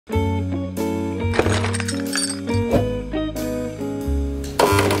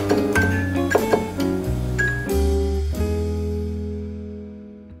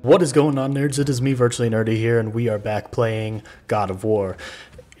What is going on, nerds? It is me, Virtually.Nerdy here, and we are back playing God of War.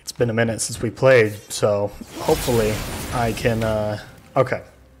 It's been a minute since we played, so hopefully I can, okay.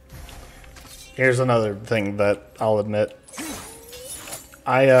 Here's another thing that I'll admit.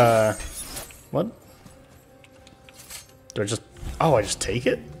 What? Do I just, oh, I just take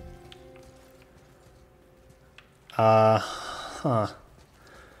it? Huh.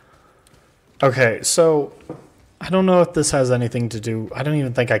 Okay, so I don't know if this has anything to do. I don't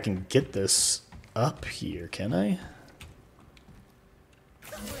even think I can get this up here, can I?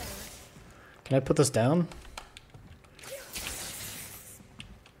 Can I put this down?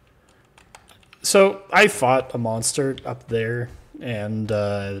 So I fought a monster up there, and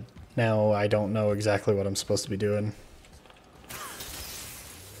now I don't know exactly what I'm supposed to be doing.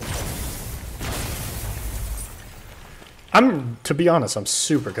 To be honest, I'm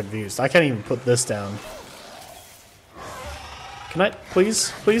super confused. I can't even put this down. Can I,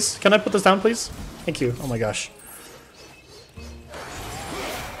 please, can I put this down, please? Thank you. Oh my gosh.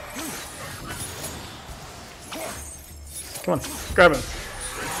 Come on, grab him.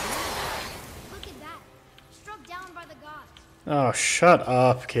 Look at that. Struck down by the gods. Oh, shut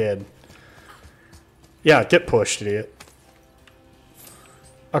up, kid. Yeah, get pushed, idiot.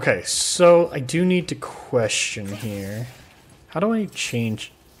 Okay, so I do need to question here. How do I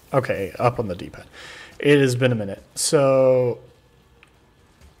change? Okay, up on the D-pad. It has been a minute. So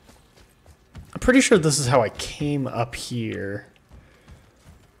I'm pretty sure this is how I came up here.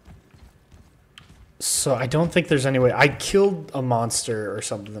 So I don't think there's any way. I killed a monster or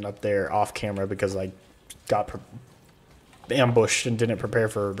something up there off camera because I got ambushed and didn't prepare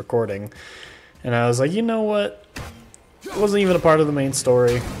for recording. And I was like, you know what? It wasn't even a part of the main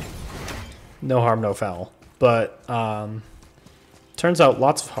story. No harm, no foul. But turns out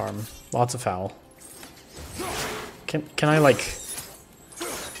lots of harm, lots of foul. Can I like...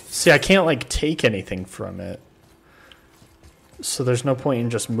 See, I can't like take anything from it. So there's no point in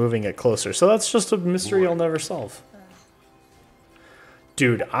just moving it closer. So that's just a mystery I'll never solve.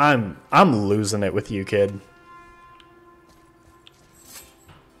 Dude, I'm losing it with you, kid.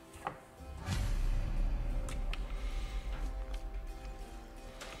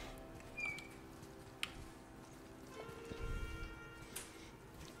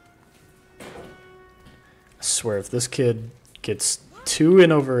 I swear, if this kid gets 2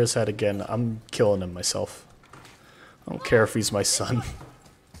 in over his head again, I'm killing him myself. I don't care if he's my son.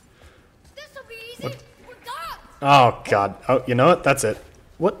 This'll be easy. What? We're gods. Oh, God. Oh, you know what? That's it.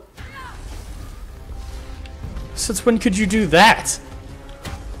 What? Since when could you do that?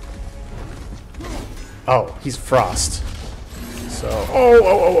 Oh, he's Frost. So,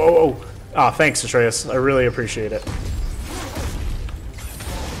 oh. Ah, thanks, Atreus. I really appreciate it.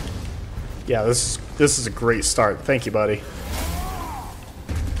 Yeah, this is a great start. Thank you, buddy.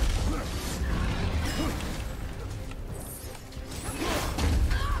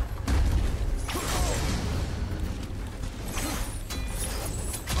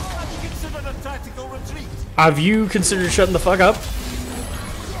 Have you considered shutting the fuck up?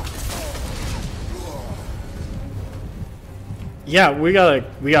 Yeah, we gotta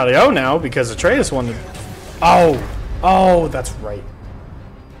go now because Atreus wanted. Oh, that's right.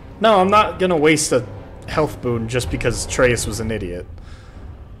 No, I'm not gonna waste a health boon just because Atreus was an idiot.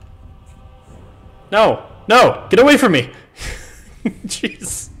 No, get away from me!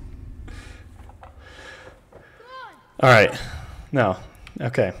 Jeez. All right, no,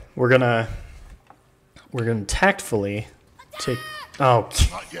 okay, we're gonna tactfully take. Oh,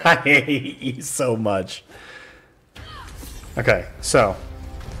 I hate you so much. Okay, so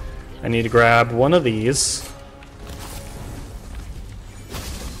I need to grab one of these.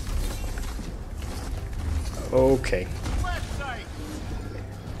 Okay.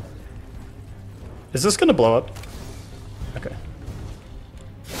 Is this gonna blow up? Okay.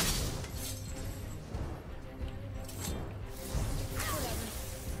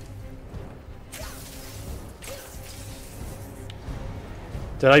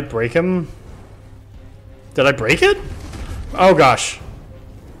 Did I break him? Did I break it? Oh gosh.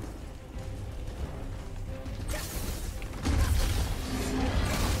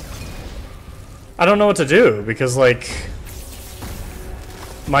 I don't know what to do because, like,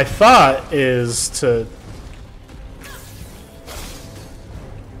 my thought is to...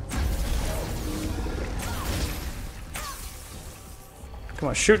 Come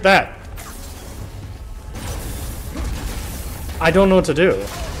on, shoot that. I don't know what to do.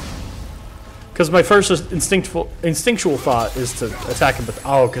 Because my first instinctual thought is to attack him with...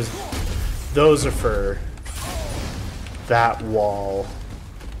 Oh, because those are for that wall.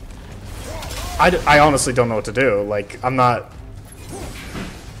 I honestly don't know what to do. Like, I'm not...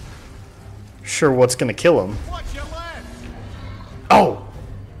 sure what's gonna kill him. Watch your left. Oh!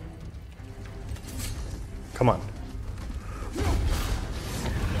 Come on.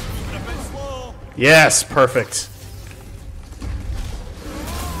 A bit slow. Yes, perfect.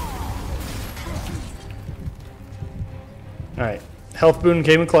 Alright. Health boon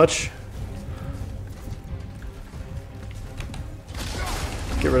came in clutch.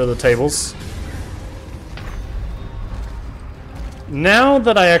 Get rid of the tables. Now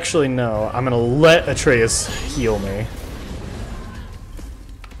that I actually know, I'm gonna let Atreus heal me.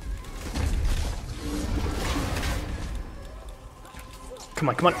 Come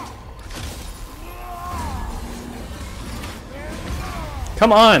on, come on.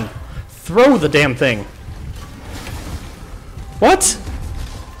 Come on! Throw the damn thing. What?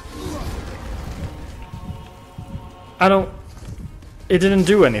 I don't... It didn't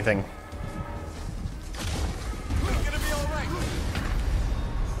do anything. Gonna be all right.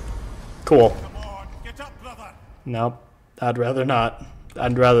 Cool. Come on, get up, brother. Nope. I'd rather not.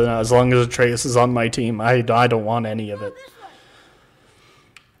 I'd rather not. As long as Atreus is on my team, I don't want any of it.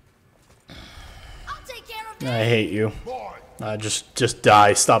 I'll take care of I hate you. Boy. Just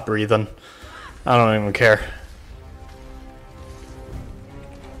die. Stop breathing. I don't even care.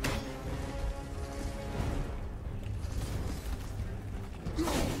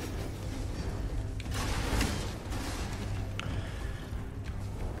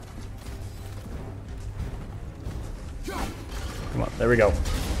 Come on, there we go.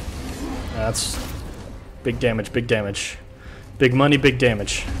 That's big damage, big damage. Big money, big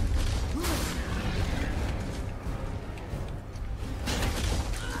damage.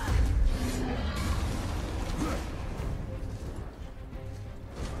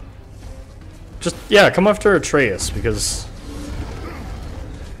 Just, yeah, come after Atreus, because...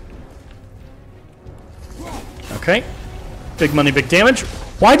 Okay. Big money, big damage.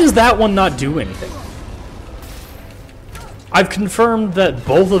 Why does that one not do anything? I've confirmed that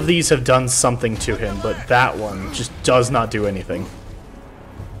both of these have done something to him, but that one just does not do anything.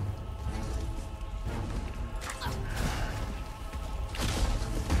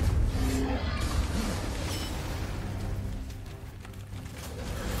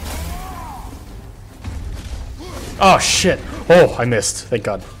 Oh, shit. Oh, I missed. Thank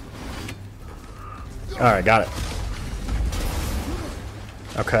God. Alright, got it.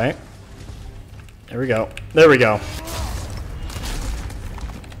 Okay. There we go. There we go.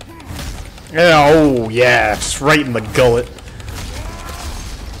 Yeah, oh, yeah. Just right in the gullet.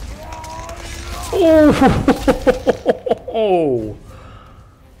 Oh.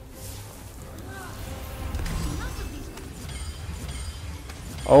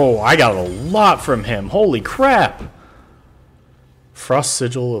 Oh, I got a lot from him. Holy crap. Frost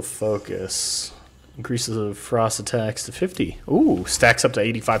Sigil of Focus. Increases the frost attacks to 50. Ooh, stacks up to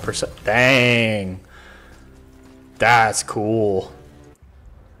 85%. Dang. That's cool.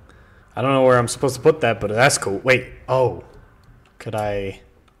 I don't know where I'm supposed to put that, but that's cool. Wait. Oh. Could I...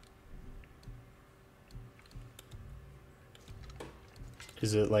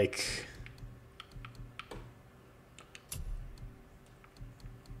 Is it like...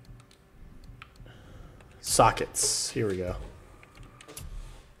 Sockets. Here we go.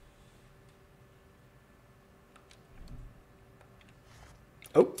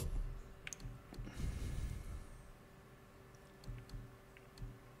 Oh.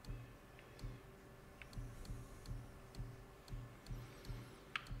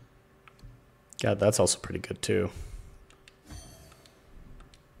 God, that's also pretty good too.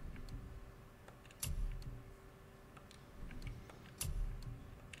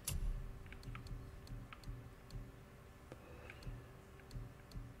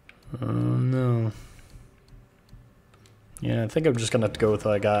 Oh no. Yeah, I think I'm just gonna have to go with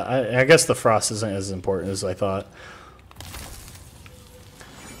what I got. I guess the frost isn't as important as I thought.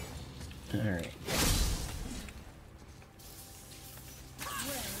 Alright.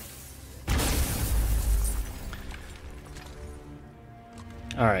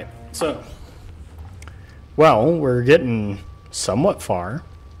 Alright, so. Well, we're getting somewhat far.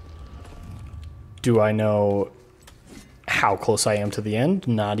 Do I know how close I am to the end?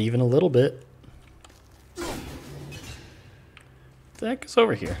 Not even a little bit. What the heck is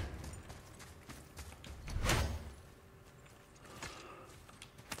over here?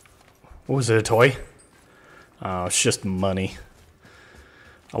 What was it, a toy? Oh, it's just money.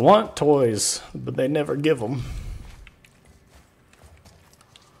 I want toys, but they never give them.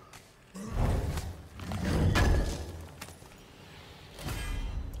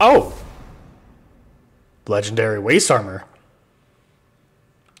 Oh! Legendary waist armor.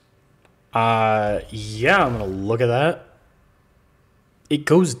 Yeah, I'm gonna look at that. It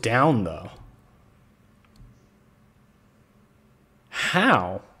goes down, though.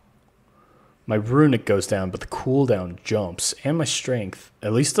 how my runic goes down, but the cooldown jumps, and my strength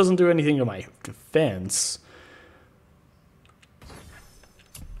at least doesn't do anything to my defense.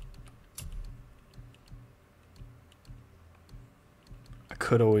 I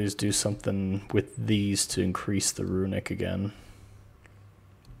could always do something with these to increase the runic again.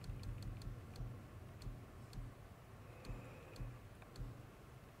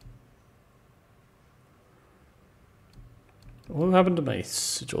 What happened to my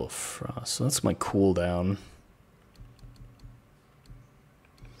Sigil of Frost? So that's my cooldown.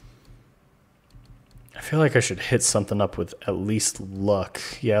 I feel like I should hit something up with at least luck.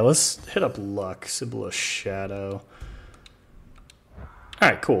 Yeah, let's hit up luck. Symbol of Shadow.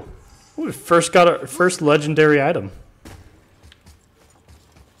 Alright, cool. We first got our first legendary item.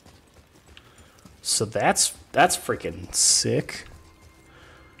 So that's freaking sick.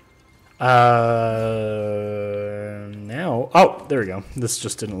 Now, oh, there we go. This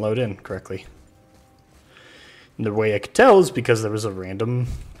just didn't load in correctly. And the way I could tell is because there was a random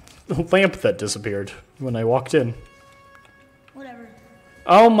lamp that disappeared when I walked in. Whatever.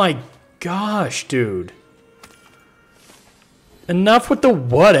 Oh my gosh, dude. Enough with the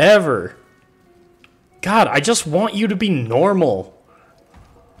whatever. God, I just want you to be normal.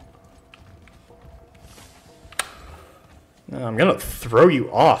 I'm gonna throw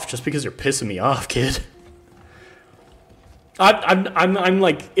you off just because you're pissing me off, kid. I'm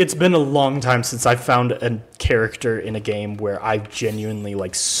like, it's been a long time since I found a character in a game where I genuinely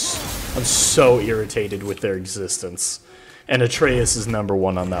like, I'm so irritated with their existence, and Atreus is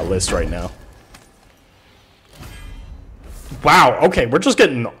 #1 on that list right now. Wow. Okay, we're just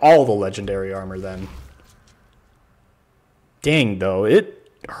getting all the legendary armor then. Dang, though,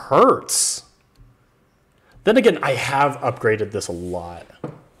 it hurts. Then again, I have upgraded this a lot.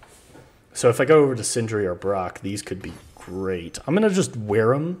 So if I go over to Sindri or Brock, these could be great. I'm going to just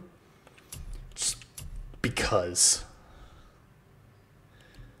wear them. Just because.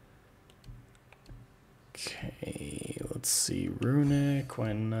 Okay, let's see. Runic,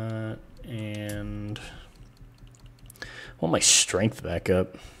 why not? And I want my strength back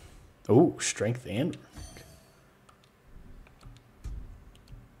up. Oh, strength and runic.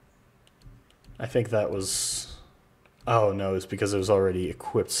 I think that was... Oh, no, it's because it was already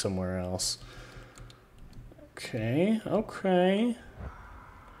equipped somewhere else. Okay, okay.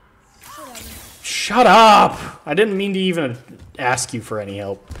 Shut up! I didn't mean to even ask you for any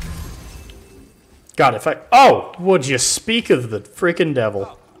help. God, if I... Oh! Would you speak of the freaking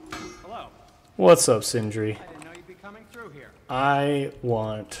devil? Hello. What's up, Sindri? I didn't know you'd be coming through here. I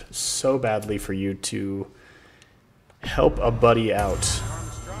want so badly for you to help a buddy out.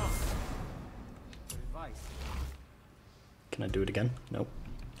 Strong. Good advice. Can I do it again? Nope.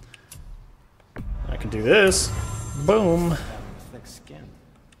 I can do this. Boom. Thick skin.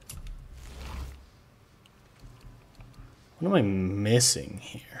 What am I missing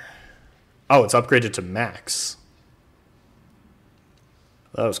here? Oh, it's upgraded to max.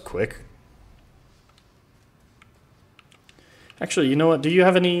 That was quick. Actually, you know what? Do you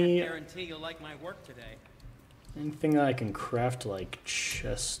have any... Guarantee you'll like my work today. Anything I can craft, like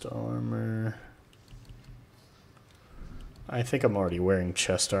chest armor? I think I'm already wearing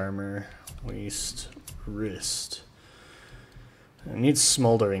chest armor. Waist, wrist. I need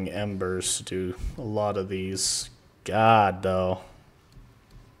smoldering embers to do a lot of these. God, though.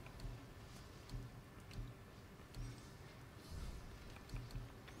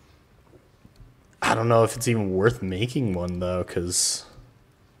 I don't know if it's even worth making one, though, because...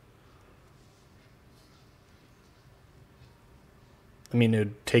 I mean, it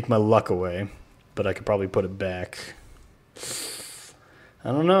would take my luck away, but I could probably put it back.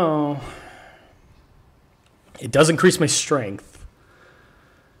 I don't know. It does increase my strength,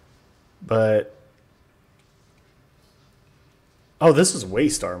 but... Oh, this is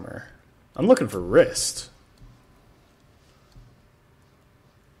waist armor. I'm looking for wrist.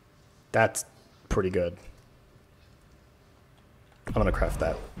 That's pretty good. I'm gonna craft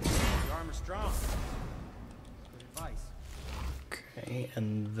that. Your armor's strong. Good advice. Okay,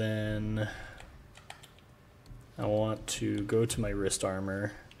 and then I want to go to my wrist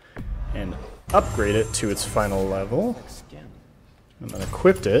armor and upgrade it to its final level. Thick skin. I'm gonna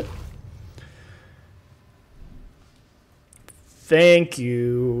equip it. Thank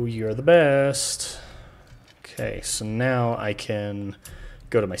you, you're the best. Okay, so now I can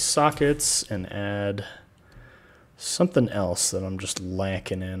go to my sockets and add something else that I'm just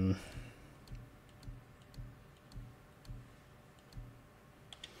lacking in.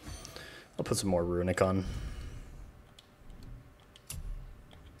 I'll put some more runic on.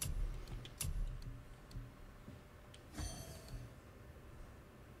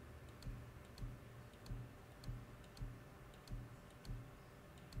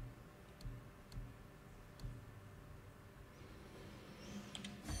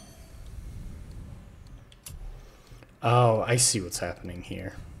 Oh, I see what's happening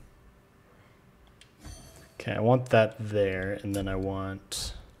here. Okay, I want that there, and then I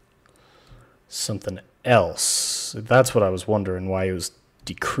want something else. That's what I was wondering, why it was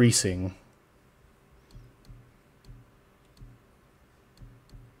decreasing.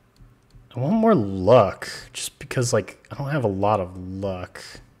 I want more luck, just because, like, I don't have a lot of luck.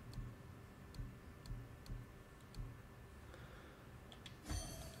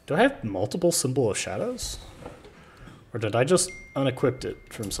 Do I have multiple symbol of shadows? Or did I just unequip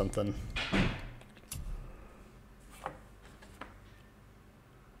it from something?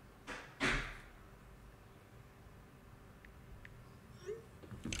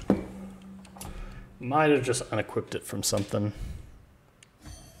 Might have just unequipped it from something.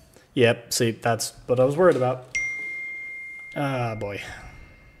 Yep, see, that's what I was worried about. Ah, boy.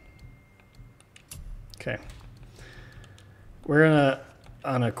 Okay. We're gonna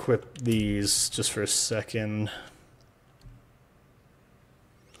unequip these just for a second.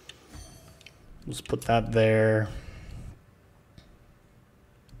 Let's put that there.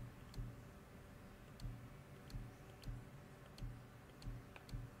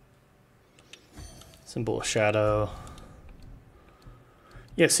 Symbol of shadow.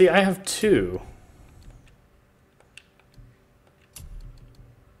 Yeah, see, I have two.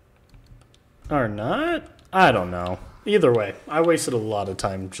 Or not? I don't know. Either way, I wasted a lot of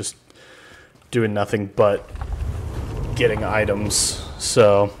time just doing nothing but getting items.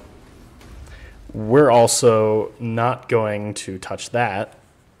 So we're also not going to touch that.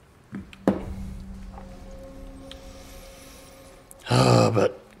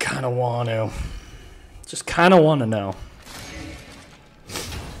 But kind of want to. Just kind of want to know.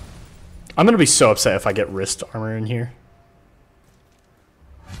 I'm going to be so upset if I get wrist armor in here.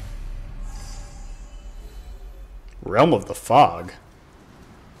 Realm of the Fog.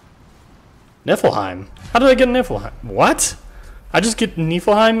 Niflheim. How did I get Niflheim? What? I just get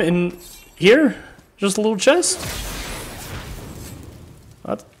Niflheim in here? Just a little chest?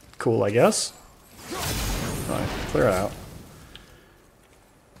 That's cool, I guess. Alright, clear it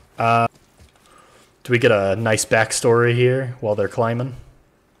out. Do we get a nice backstory here while they're climbing?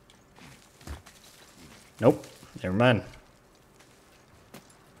 Nope. Never mind.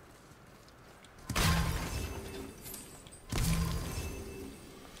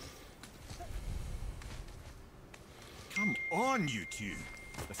 Come on, you two.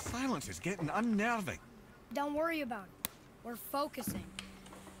 The silence is getting unnerving. Don't worry about it. We're focusing.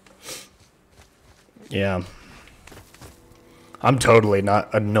 Yeah. I'm totally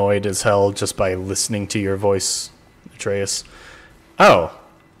not annoyed as hell just by listening to your voice, Atreus. Oh.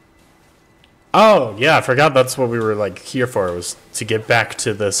 Oh, yeah, I forgot that's what we were, like, here for, was to get back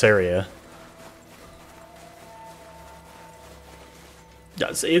to this area.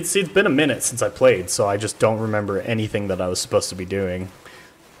 Yeah, it's been a minute since I played, so I just don't remember anything that I was supposed to be doing.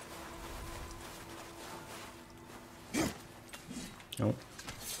 Nope.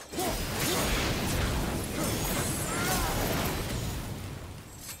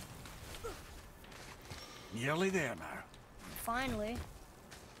 Nearly there now. Finally.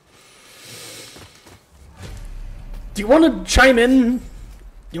 Do you want to chime in? Do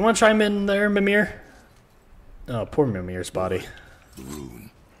you want to chime in there, Mimir? Oh, poor Mimir's body. The rune.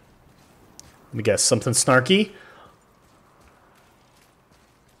 Let me guess, something snarky?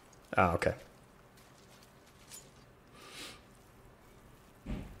 Oh, okay.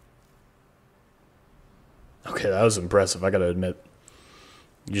 Okay, that was impressive, I gotta admit.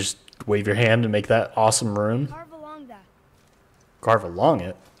 You just wave your hand and make that awesome rune. Carve along that. Carve along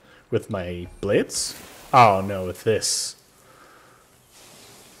it? With my blades? Oh no, with this.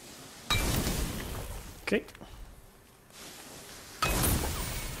 Okay.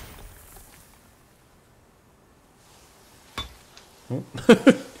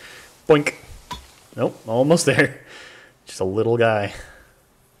 Boink. Nope, almost there. Just a little guy.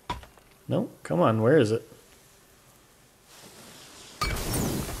 Nope, come on, where is it?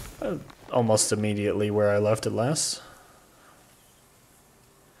 Almost immediately where I left it last.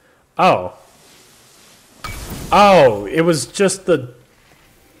 Oh. Oh, it was just the...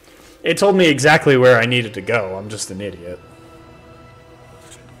 It told me exactly where I needed to go. I'm just an idiot.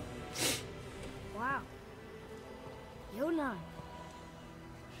 Wow. Yonan.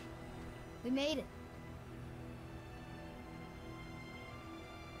 We made it.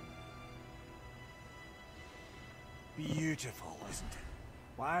 Beautiful, isn't it?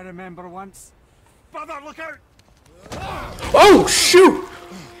 Why, I remember once. Brother, look out! Oh, shoot!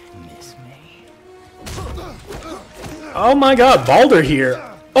 Miss me. Oh my god, Baldur here.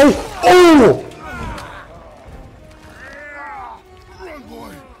 Oh! Oh! Run,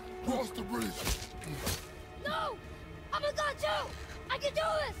 boy! Cross the bridge. No! you do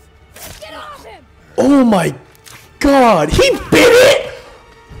this? Get off him! Oh my god, he bit it!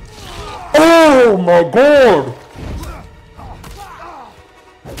 Oh my god!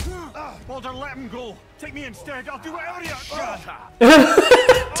 Baldur, let him go. Take me instead. I'll do whatever you... Shut up.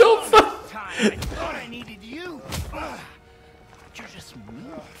 Don't fuck. I thought I needed you. You're just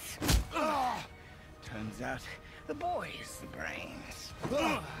meat. Turns out the boy is the brains.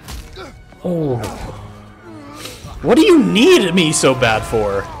 Oh. What do you need me so bad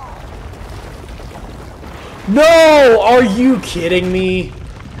for? No! Are you kidding me?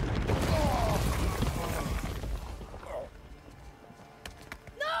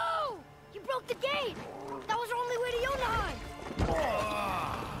 No! You broke the gate! That was our only way to Jotunheim!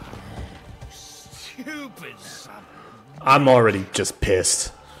 Stupid son. I'm already just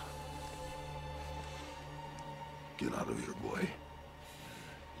pissed. Get out of here, boy.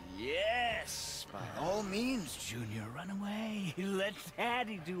 Yes, by all means, Junior, run away. Let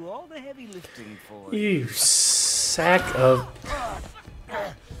Daddy do all the heavy lifting for you. You sack of...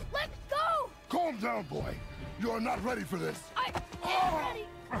 Let go! Calm down, boy. You are not ready for this. I am ready!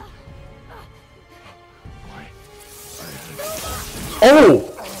 Oh!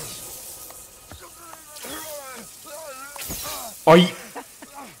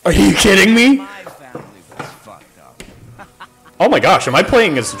 Are you kidding me? My family was fucked up. Oh my gosh, am I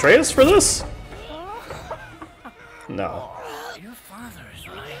playing as Atreus for this? No. Your father is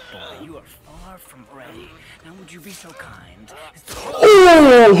right, boy. You are far from ready. Now, would you be so kind as to...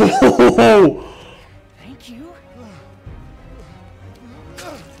 Oh! Thank you.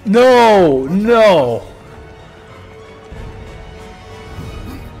 No, no.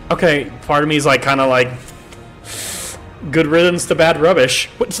 Okay, part of me is like, kind of like, good riddance to bad rubbish.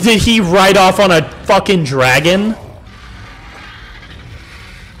 What, did he ride off on a fucking dragon?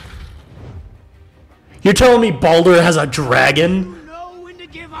 You're telling me Baldur has a dragon? Know when to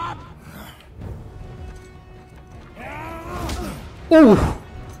give up. Ooh.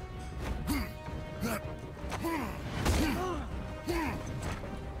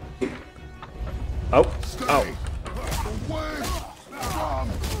 Oh, oh. Away from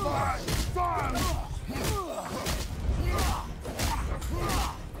my son!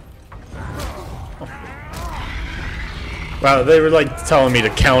 Wow, they were like telling me to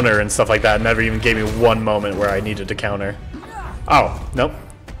counter and stuff like that. Never even gave me one moment where I needed to counter. Oh, nope.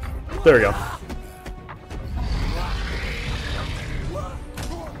 There we go.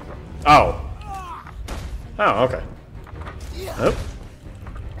 Oh. Oh, okay. Nope.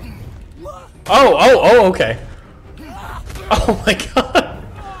 Oh, okay. Oh my god.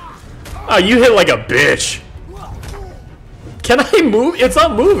 Oh, you hit like a bitch. Can I move? It's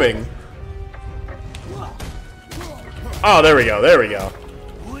not moving. Oh, there we go, there we go.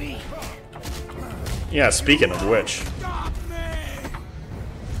 Yeah, speaking of which.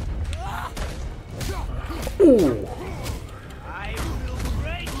 Ooh. I will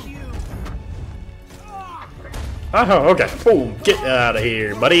break you. Oh, okay. Oh, get out of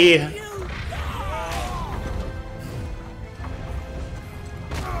here, buddy.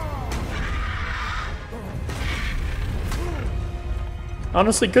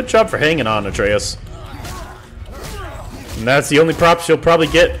 Honestly, good job for hanging on, Atreus. And that's the only props you'll probably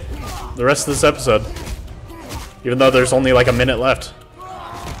get the rest of this episode. Even though there's only like a minute left.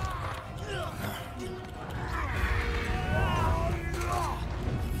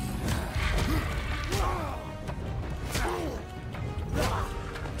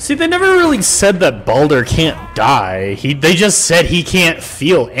 See, they never really said that Baldur can't die. They just said he can't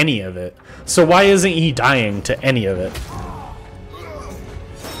feel any of it. So why isn't he dying to any of it?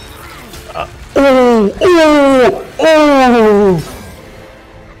 Oh!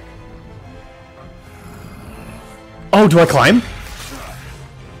 Oh, do I climb?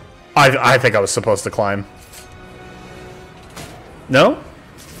 I think I was supposed to climb. No?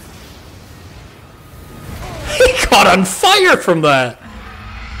 He caught on fire from that!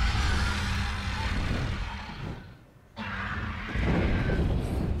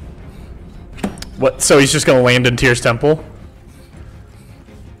 What, so he's just gonna land in Tyr's temple?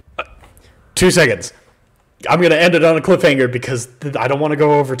 2 seconds. I'm going to end it on a cliffhanger because I don't want to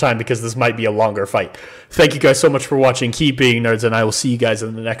go over time because this might be a longer fight. Thank you guys so much for watching. Keep being nerds, and I will see you guys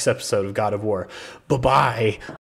in the next episode of God of War. Bye-bye.